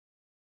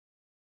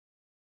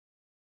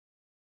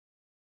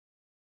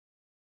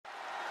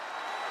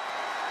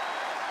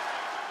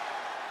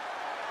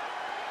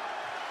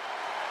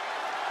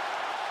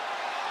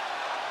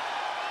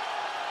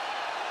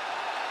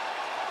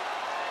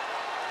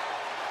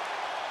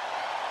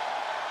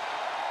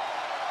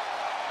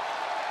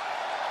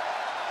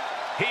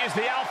He is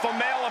the alpha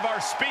male of our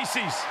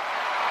species.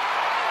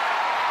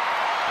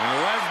 And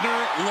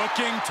Lesnar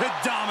looking to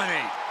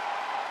dominate.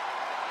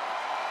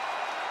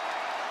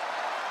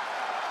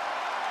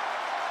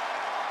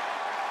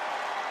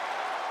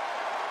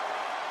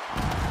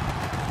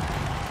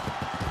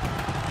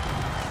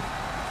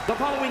 The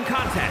following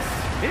contest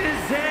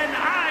is an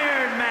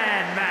Iron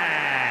Man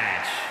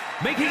match.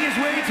 Making his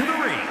way to the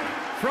ring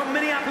from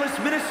Minneapolis,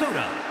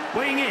 Minnesota,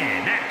 weighing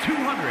in at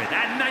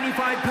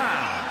 295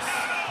 pounds,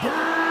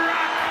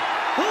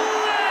 Brock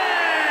Lesnar.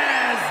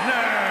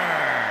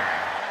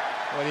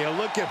 When you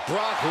look at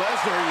Brock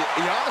Lesnar,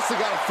 you honestly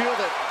got to feel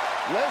that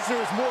Lesnar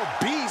is more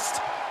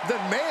beast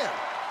than man.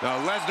 Now,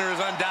 Lesnar is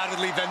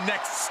undoubtedly the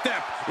next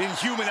step in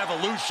human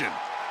evolution.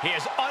 He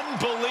has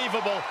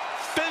unbelievable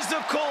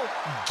physical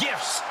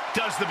gifts,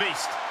 does the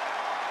Beast.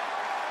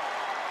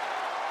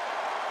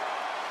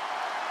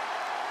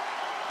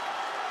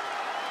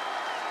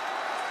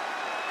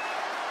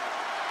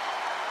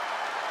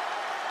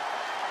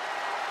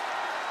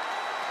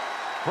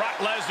 Brock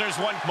Lesnar's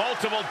won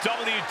multiple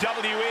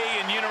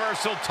WWE and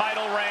Universal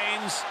title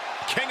reigns,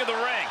 King of the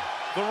Ring,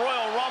 the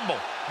Royal Rumble,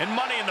 and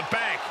Money in the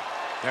Bank.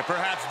 And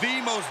perhaps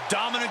the most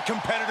dominant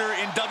competitor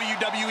in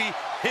WWE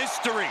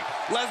history.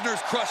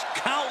 Lesnar's crushed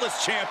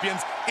countless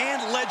champions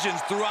and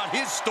legends throughout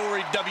his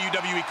storied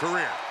WWE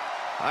career.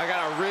 I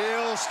got a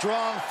real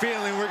strong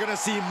feeling we're going to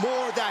see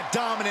more of that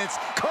dominance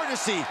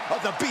courtesy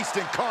of the Beast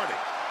incarnate.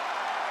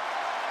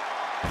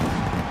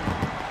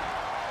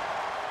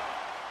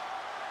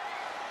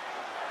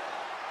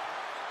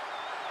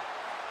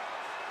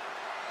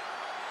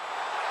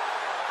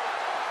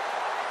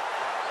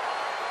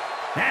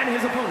 And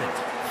his opponent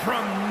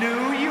from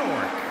New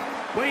York,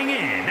 weighing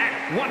in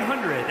at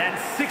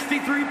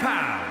 163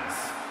 pounds,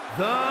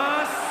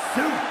 the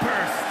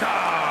Superstar.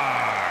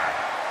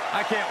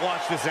 I can't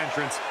watch this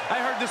entrance. I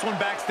heard this one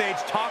backstage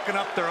talking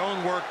up their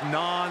own work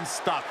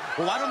non-stop.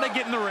 Well, why don't they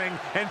get in the ring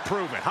and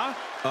prove it, huh?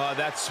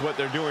 That's what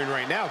they're doing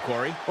right now,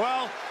 Corey.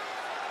 Well,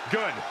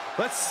 good.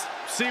 Let's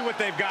see what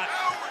they've got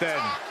then.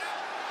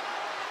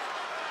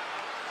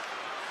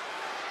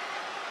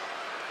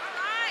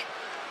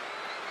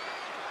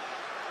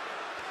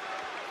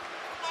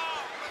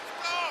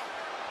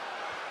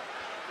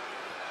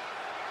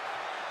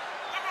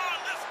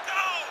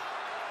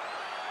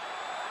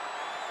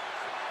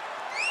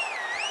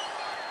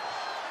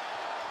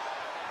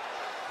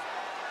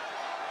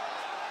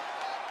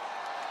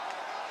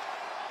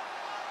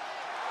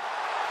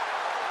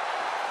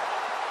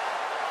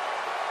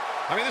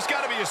 I mean, this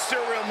got to be a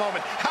surreal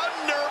moment. How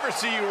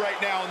nervous are you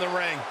right now in the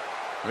ring?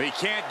 He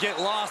can't get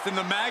lost in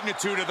the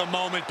magnitude of the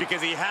moment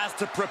because he has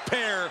to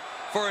prepare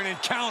for an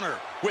encounter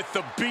with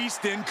the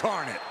Beast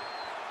incarnate.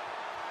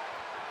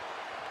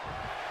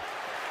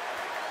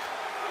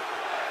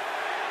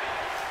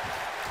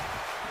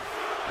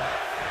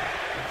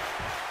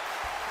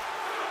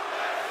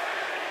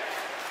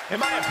 In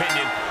my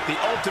opinion, the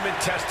ultimate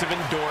test of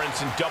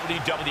endurance in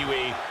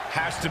WWE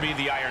has to be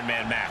the Iron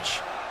Man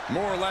match.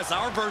 More or less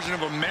our version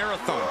of a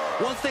marathon.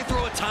 Once they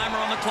throw a timer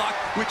on the clock,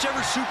 whichever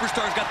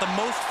superstar's got the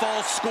most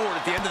falls scored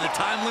at the end of the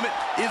time limit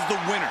is the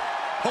winner.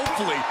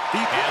 Hopefully,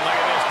 he... And look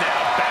at this now.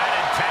 Bad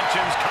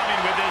intentions coming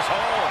with this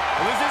hole.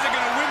 Well, this isn't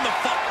going to win the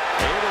fight.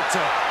 Able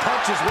to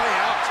punch his way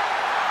out.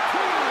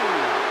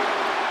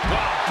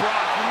 Well,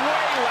 Brock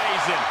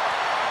waylays him.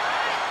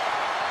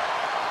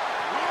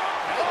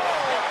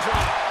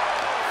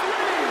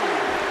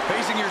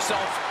 Facing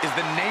yourself is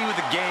the name of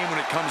the game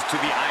when it comes to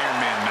the Iron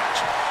Man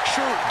match.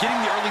 Sure, getting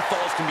the early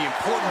falls can be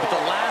important, but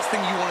the last thing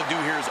you want to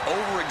do here is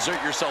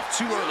overexert yourself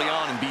too early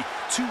on and be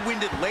too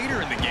winded later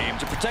in the game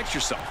to protect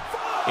yourself.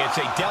 It's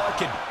a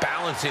delicate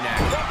balancing act.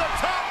 From the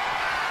top!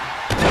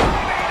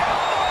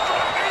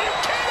 Are you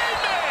kidding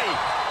me?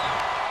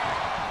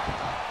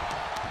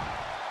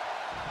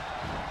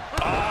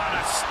 Oh,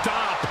 a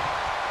stomp.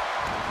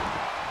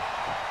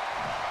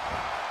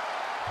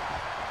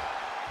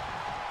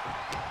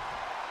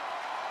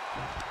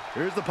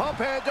 Here's the pump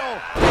handle.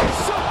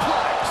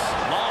 Suplex.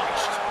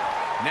 Launched.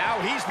 Now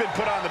he's been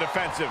put on the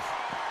defensive.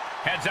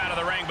 Heads out of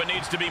the ring, but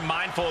needs to be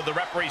mindful of the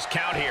referee's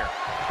count here.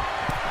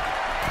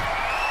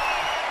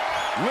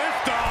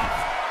 Lift off.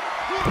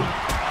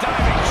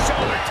 Diving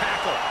shoulder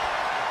tackle.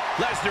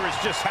 Lesnar is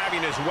just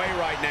having his way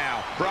right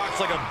now.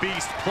 Brock's like a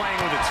beast playing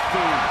with its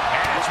food.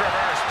 And it's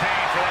reverse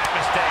pain for that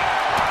mistake.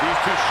 These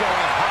two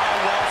showing how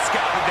well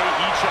scouted they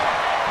each are.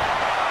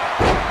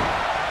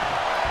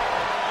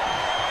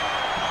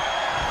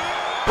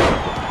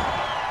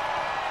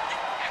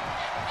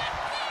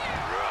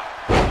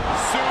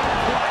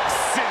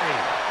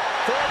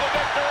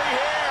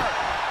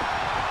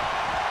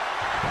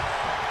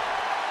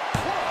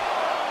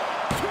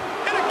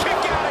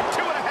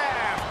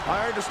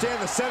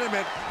 Understand the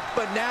sentiment,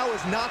 but now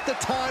is not the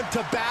time to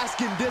bask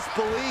in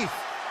disbelief.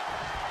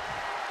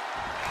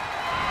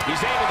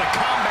 He's able to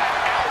combat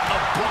out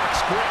of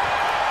Brock's grip.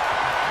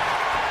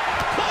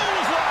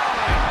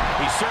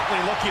 Clothesline! He's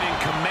certainly looking in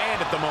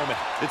command at the moment.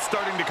 It's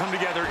starting to come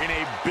together in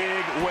a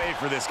big way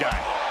for this guy.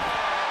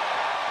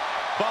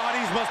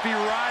 bodies must be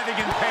writhing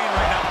in pain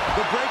right now.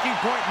 The breaking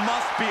point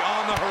must be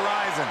on the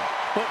horizon.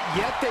 But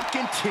yet they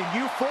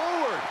continue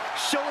forward,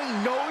 showing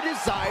no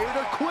desire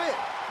to quit.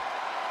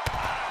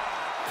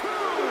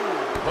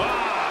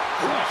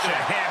 Crush a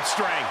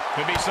hamstring.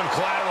 Could be some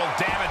collateral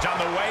damage on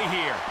the way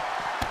here.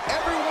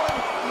 Everyone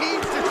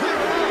needs to clear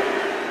out,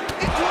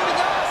 including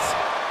us.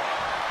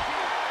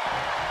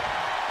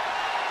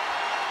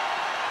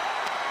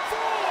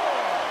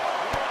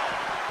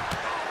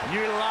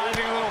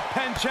 Utilizing a little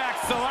Penchak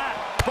Salat.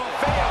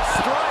 Buffet of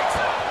strikes.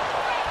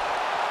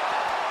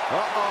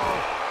 Uh-oh.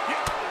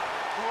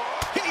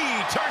 He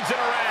turns it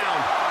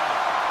around.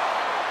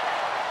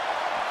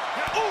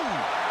 Ooh.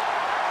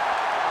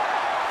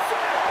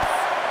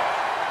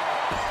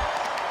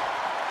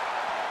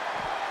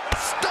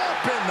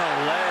 Stop in the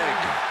leg.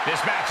 This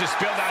match is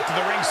spilled out to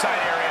the ringside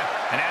area,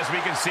 and as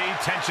we can see,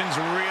 tension's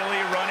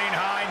really running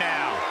high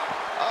now.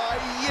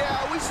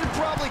 Yeah, we should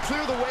probably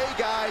clear the way,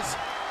 guys.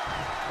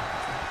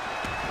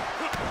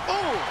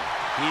 Oh!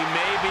 He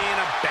may be in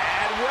a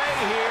bad way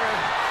here.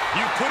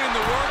 You put in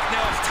the work,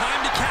 now it's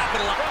time to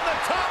capitalize. From the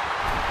top.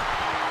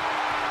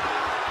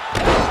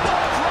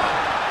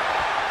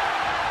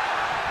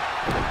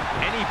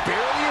 And he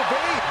barely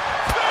evades.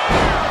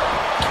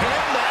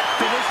 Can that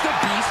finish the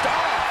beast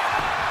off?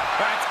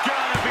 That's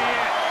gotta be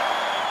it.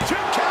 2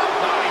 count.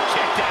 Oh, he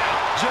kicked out.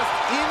 Just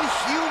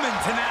inhuman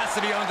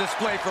tenacity on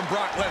display from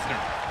Brock Lesnar.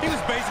 He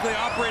was basically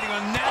operating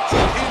on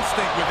natural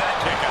instinct with that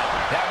kick out.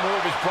 That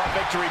move has brought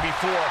victory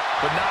before,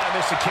 but not on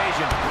this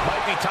occasion.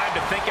 Might be time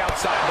to think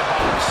outside the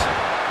box.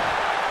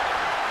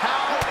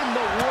 How in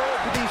the world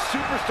do these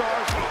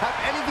superstars have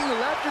anything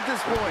left at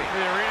this point?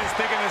 The arena's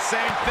thinking the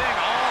same thing.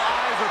 All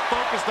eyes are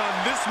focused on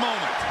this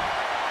moment.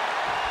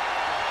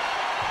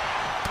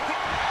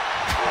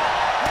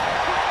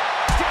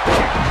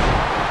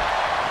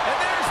 And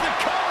there's the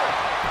cover.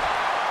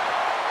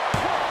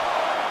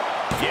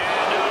 Yeah,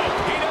 no,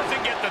 he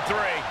doesn't get the 3.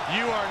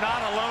 You are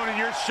not alone in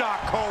your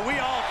shock, Cole. We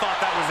all thought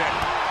that was it.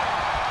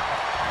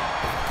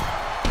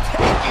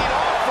 Taking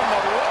off from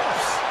the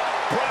ropes.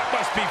 Brock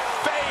must be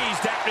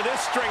phased after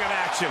this string of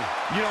action.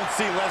 You don't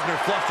see Lesnar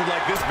flustered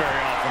like this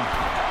very often.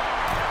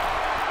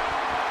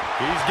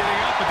 He's getting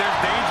up, but there's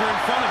danger in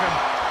front of him.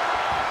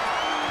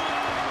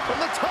 From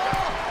the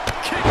top.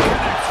 Kick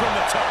connects from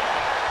the top.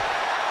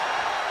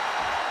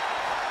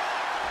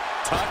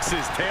 Tucks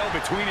his tail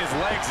between his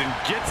legs and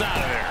gets out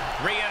of there.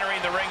 Re-entering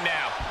the ring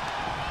now.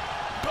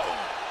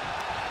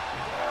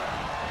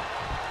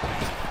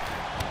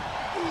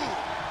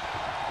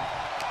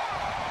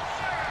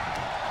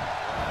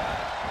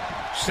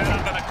 Set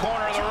up in the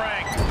corner of the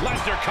ring.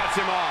 Lesnar cuts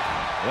him off.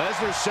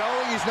 Lesnar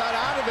showing he's not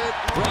out of it.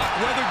 Brock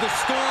weathered the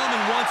storm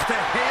and wants to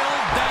hail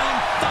down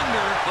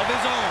thunder of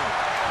his own.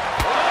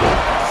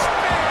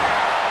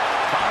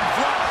 Bottom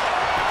flush.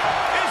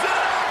 Is it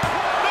up?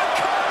 The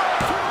cover.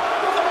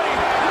 You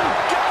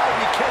gotta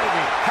be kidding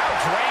me. How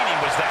draining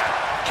was that?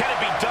 Can it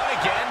be done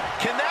again?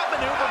 Can that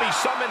maneuver be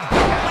summoned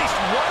at least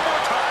one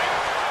more time?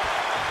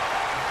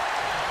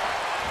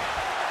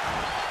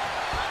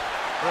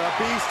 The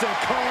Beast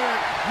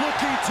incarnate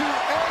looking to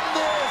end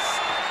this.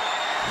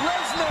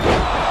 Lesnar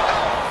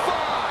out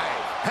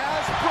 5.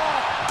 Has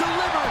Brock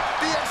delivered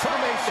the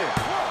exclamation?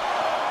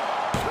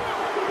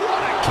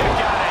 What a kick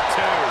out at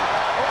 2.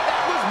 Oh,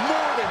 that was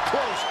more than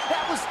close.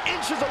 That was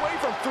inches away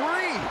from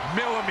 3.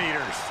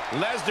 Millimeters.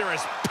 Lesnar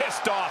is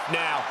pissed off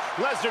now.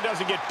 Lesnar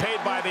doesn't get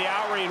paid by the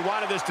hour. He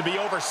wanted this to be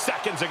over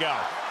seconds ago.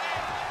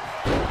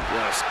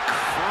 Just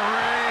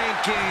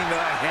cranking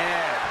the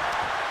head.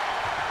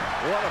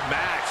 What a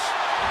match.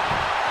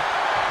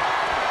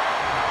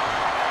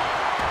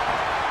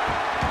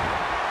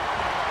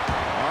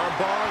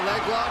 Armbar,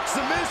 leg lock,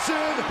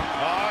 submission.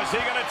 Oh, is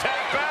he going to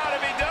tap out?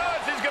 If he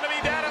does, he's going to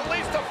be down at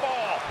least a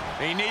fall.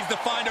 He needs to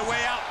find a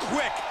way out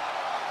quick.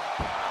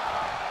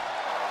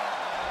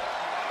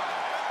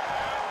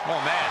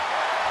 Oh, man.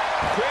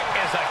 Quick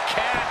as a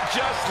cat,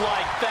 just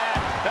like that.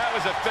 That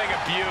was a thing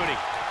of beauty.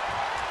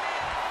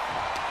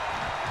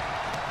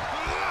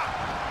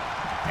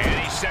 And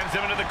he sends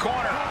him into the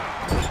corner.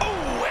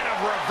 Oh, and a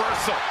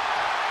reversal.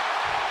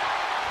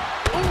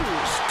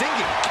 Ooh,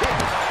 stinging kick.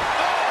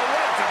 Oh,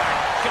 right to the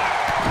gut.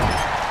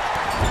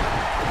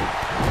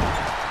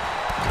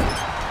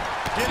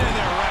 Get in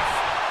there, ref.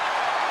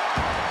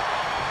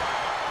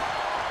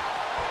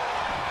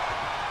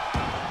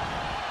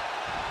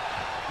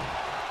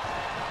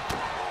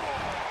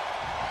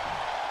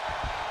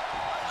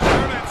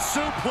 German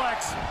suplex,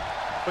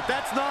 but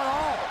that's not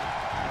all.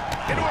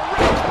 Into a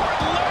ripcord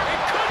lock.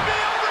 It could be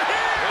over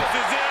here. This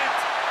is it.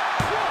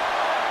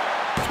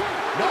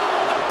 No,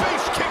 the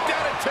base kicked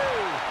out at 2.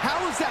 How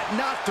is that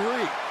not 3?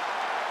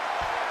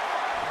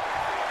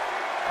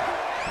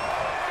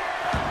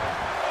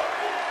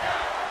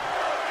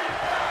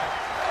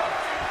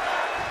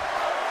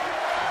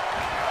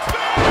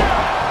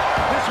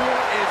 This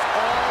one is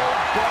all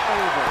but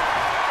over.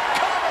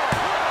 Cover.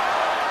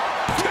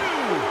 2.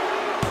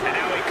 And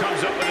now he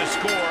comes up with a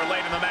score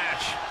late in the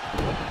match.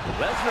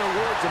 Lesnar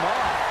wards him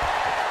off.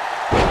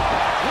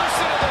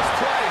 Listen to this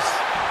place.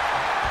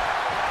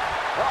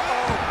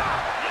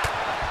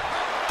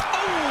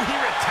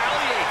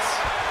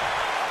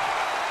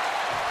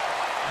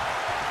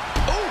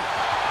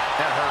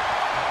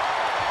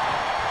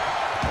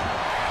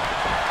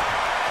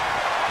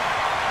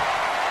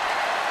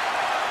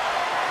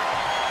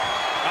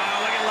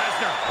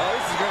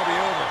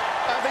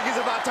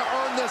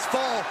 this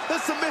fall. The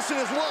submission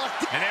is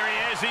locked. And there he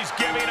is. He's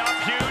giving up.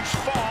 Huge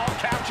fall.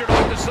 Captured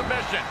off the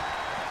submission.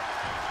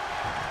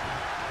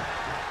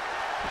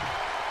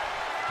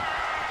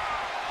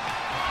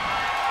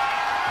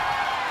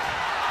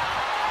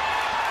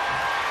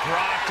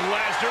 Brock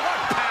Lesnar,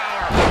 what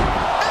power!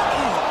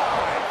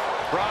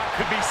 Brock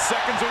could be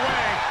seconds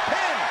away.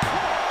 Pin.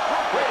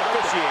 Great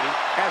officiating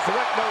as the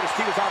ref noticed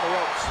he was on the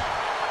ropes.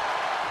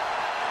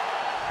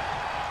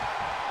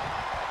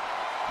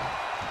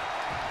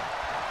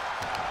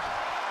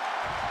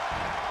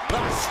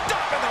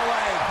 Stop in the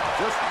leg.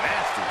 Just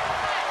nasty.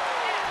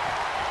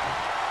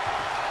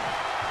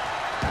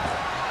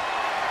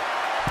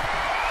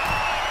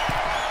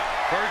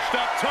 Perched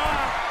up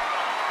top.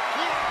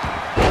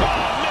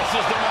 Oh,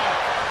 misses the mark.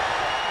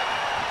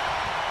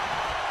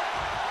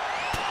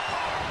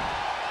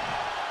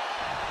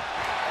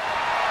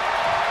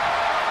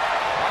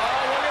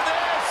 Oh, look at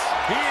this.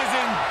 He is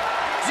in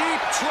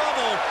deep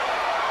trouble.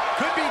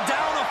 Could be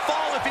down a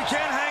fall if he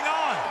can't hang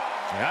on.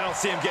 I don't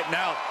see him getting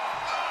out.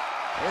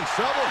 In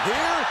trouble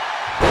here.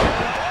 Oh,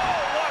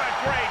 what a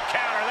great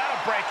counter.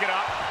 That'll break it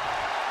up.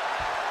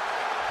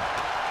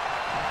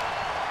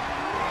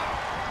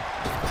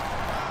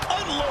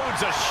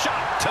 Unloads a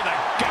shot to the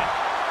gut.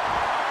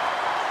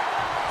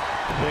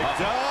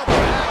 Picked up.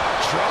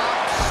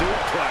 Backdrop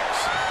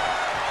suplex.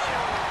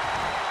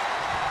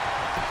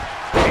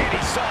 And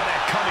he saw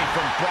that coming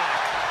from Brock.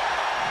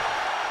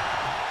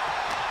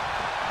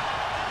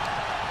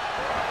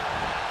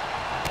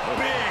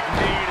 Big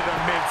knee to the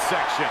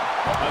midsection.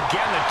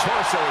 Again, the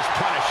torso is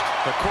punished.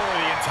 The core of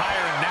the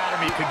entire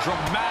anatomy can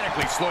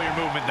dramatically slow your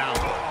movement down.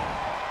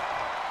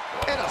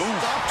 And a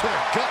stop to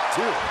the gut,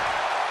 too.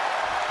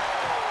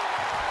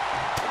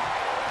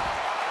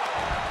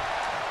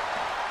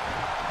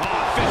 Oh,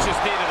 vicious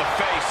knee to the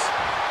face.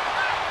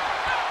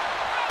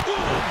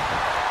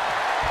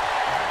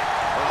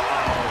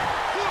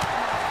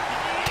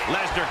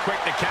 Lesnar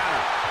quick to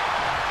counter.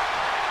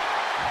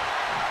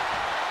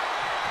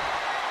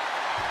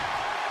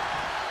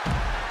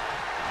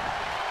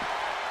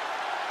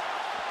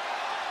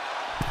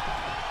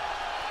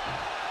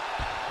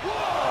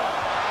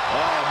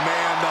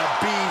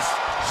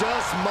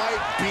 Just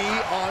might be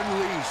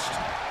unleashed.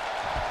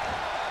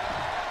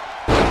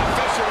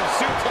 Official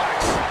suplex.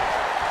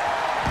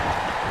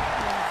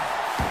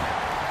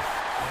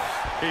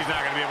 He's not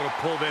going to be able to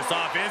pull this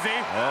off, is he?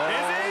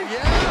 Is he?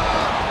 Yeah.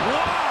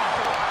 Wow.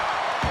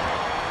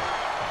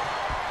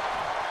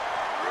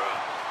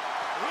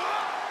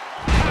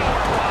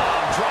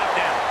 Powerbomb drop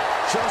down.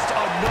 Just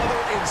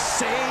another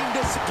insane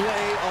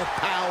display of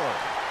power.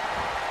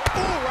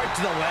 Ooh, right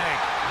to the leg.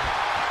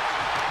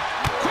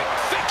 Quick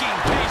thinking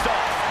pays off.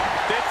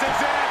 This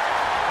is it.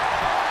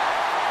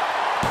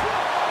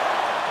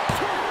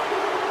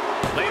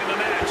 Late in the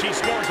match, he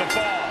scores a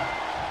fall.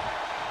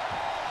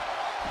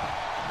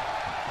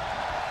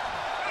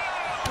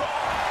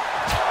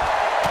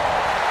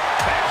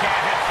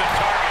 Backhand hits the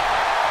target.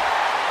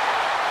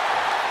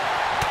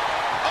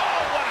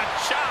 Oh, what a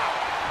chop.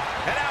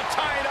 And now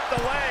tying up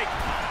the leg.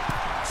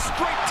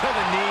 Straight to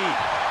the knee.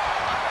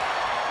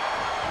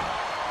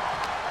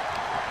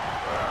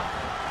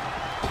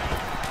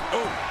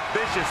 Oh,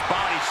 vicious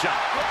body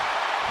shot.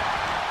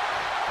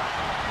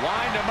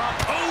 Wind him up.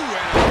 Oh,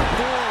 and a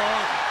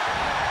forearm.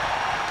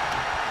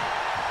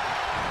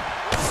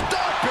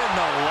 Stop in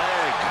the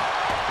leg.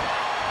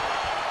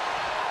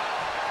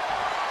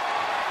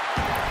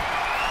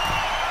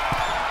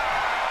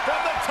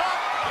 From the top.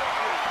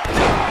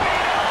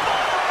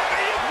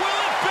 Will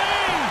it be?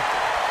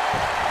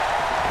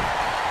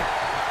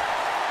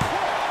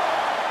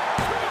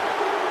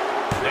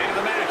 Late in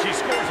the match, he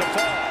scores a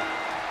fall.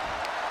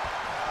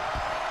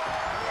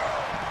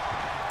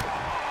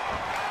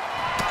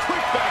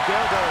 Back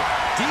elbow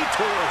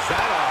detours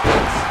that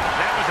offense.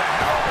 That was a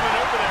hell of a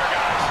maneuver there,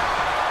 guys.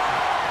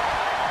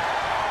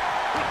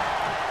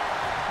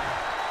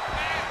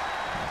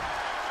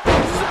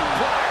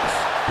 Suplex.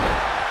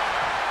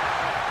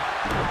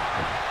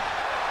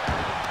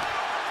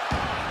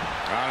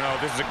 I don't know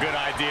if this is a good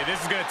idea.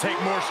 This is going to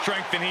take more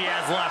strength than he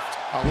has left.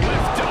 A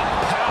lift up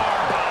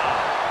powerbomb.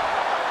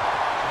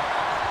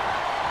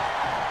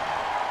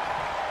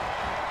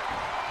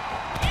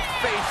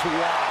 Face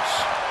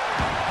wash.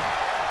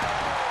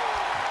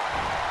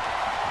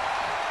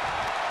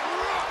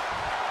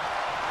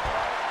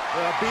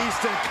 The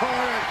Beast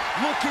incarnate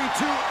looking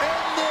to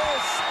end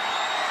this.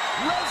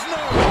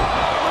 Lesnar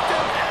with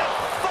an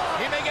F5.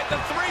 He may get the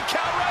 3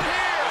 count right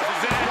here. This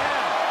is it.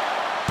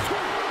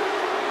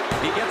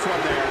 He gets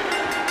one there.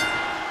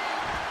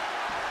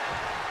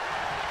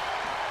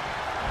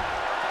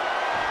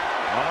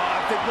 Oh, I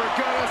think we're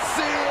gonna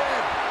see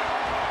it.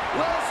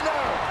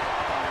 Lesnar.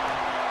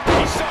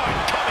 He saw it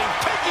coming,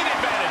 taking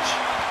advantage.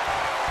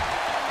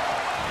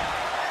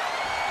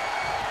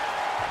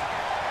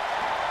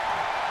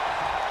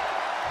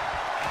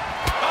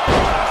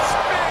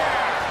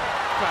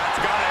 That's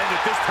got to end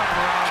it this time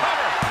around.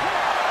 Cover.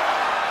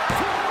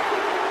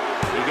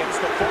 He gets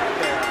the point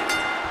there.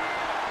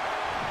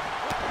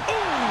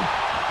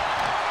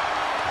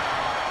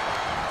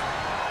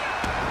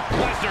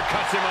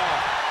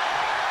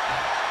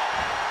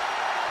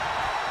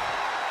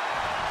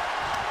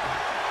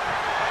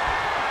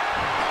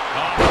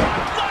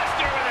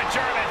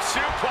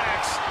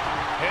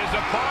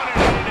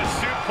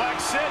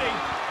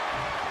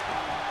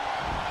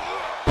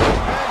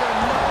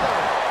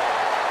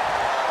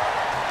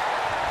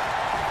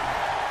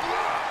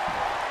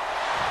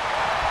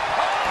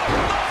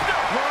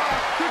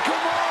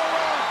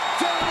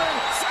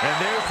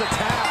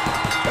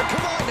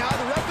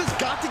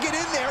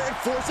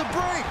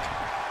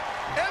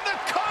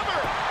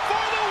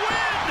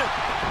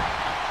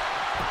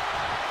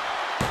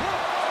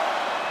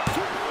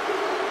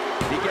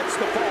 He gets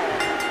the fall.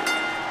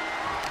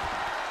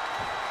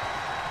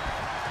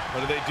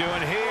 What are they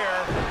doing here?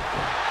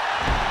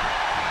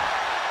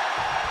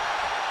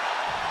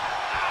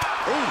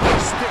 Ooh,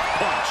 stiff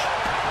punch.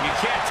 You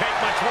can't take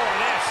much more of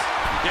this.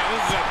 Yeah,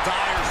 this is a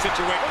dire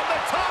situation. From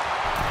the top.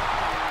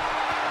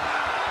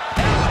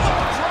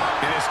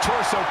 And his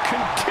torso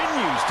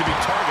continues to be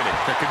targeted.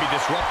 That could be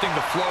disrupting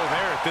the flow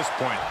there at this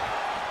point.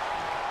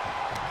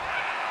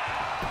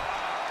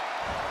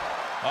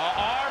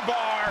 Arm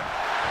bar.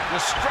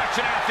 Just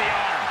stretching out the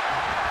arm.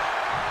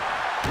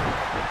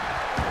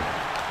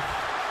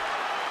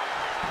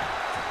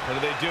 What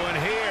are they doing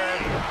here?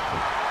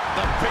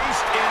 The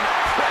Beast in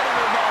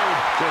predator mode.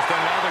 Just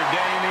another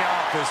day in the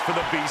office for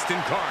the Beast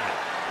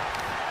incarnate.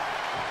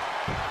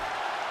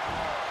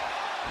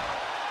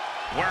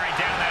 Wearing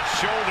down that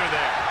shoulder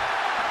there.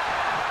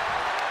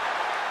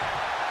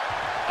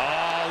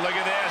 Oh, look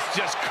at this.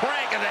 Just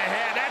cranking the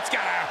head. That's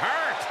gotta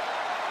hurt.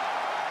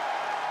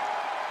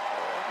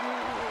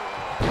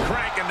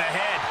 Cranking the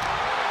head.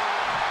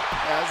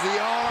 As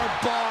the arm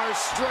bars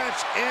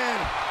stretch in.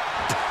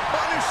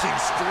 Punishing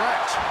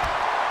stretch.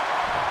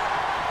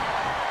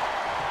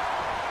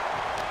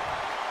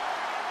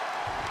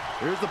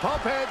 Here's the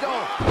pump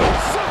handle.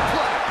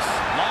 Suplex.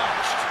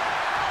 Launched.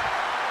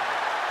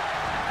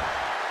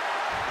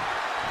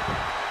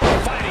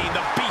 Fighting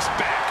the Beast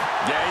back.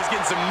 Yeah, he's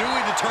getting some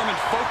newly determined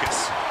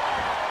focus.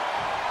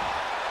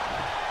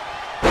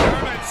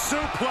 German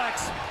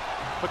suplex.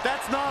 But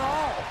that's not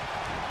all.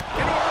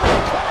 Into a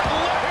ripcord.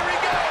 Here he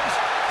goes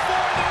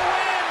for the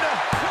win.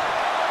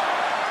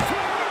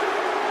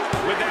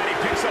 With that, he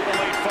picks up a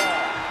late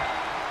fall.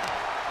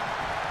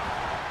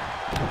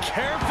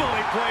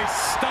 Carefully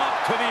placed stop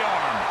to the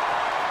arm.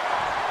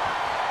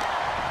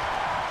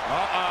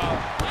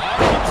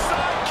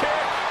 Side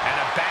kick. And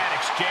a bad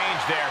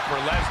exchange there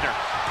for Lesnar.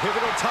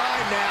 Pivotal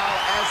time now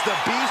as the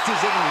Beast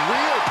is in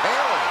real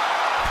peril.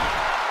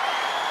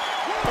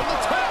 From the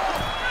top.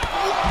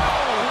 Whoa,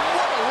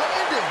 what a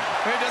landing.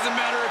 It doesn't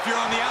matter if you're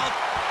on the out.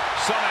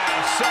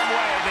 Somehow, some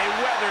way, they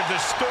weathered the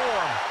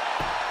storm.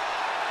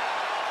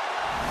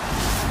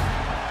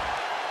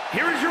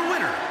 Here is your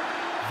winner,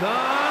 the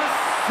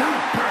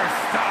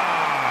Superstar.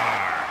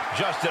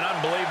 Just an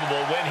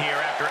unbelievable win here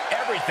after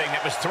everything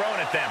that was thrown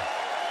at them.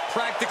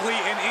 Practically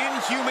an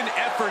inhuman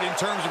effort in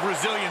terms of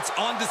resilience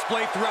on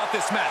display throughout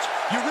this match.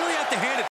 You really have to hand it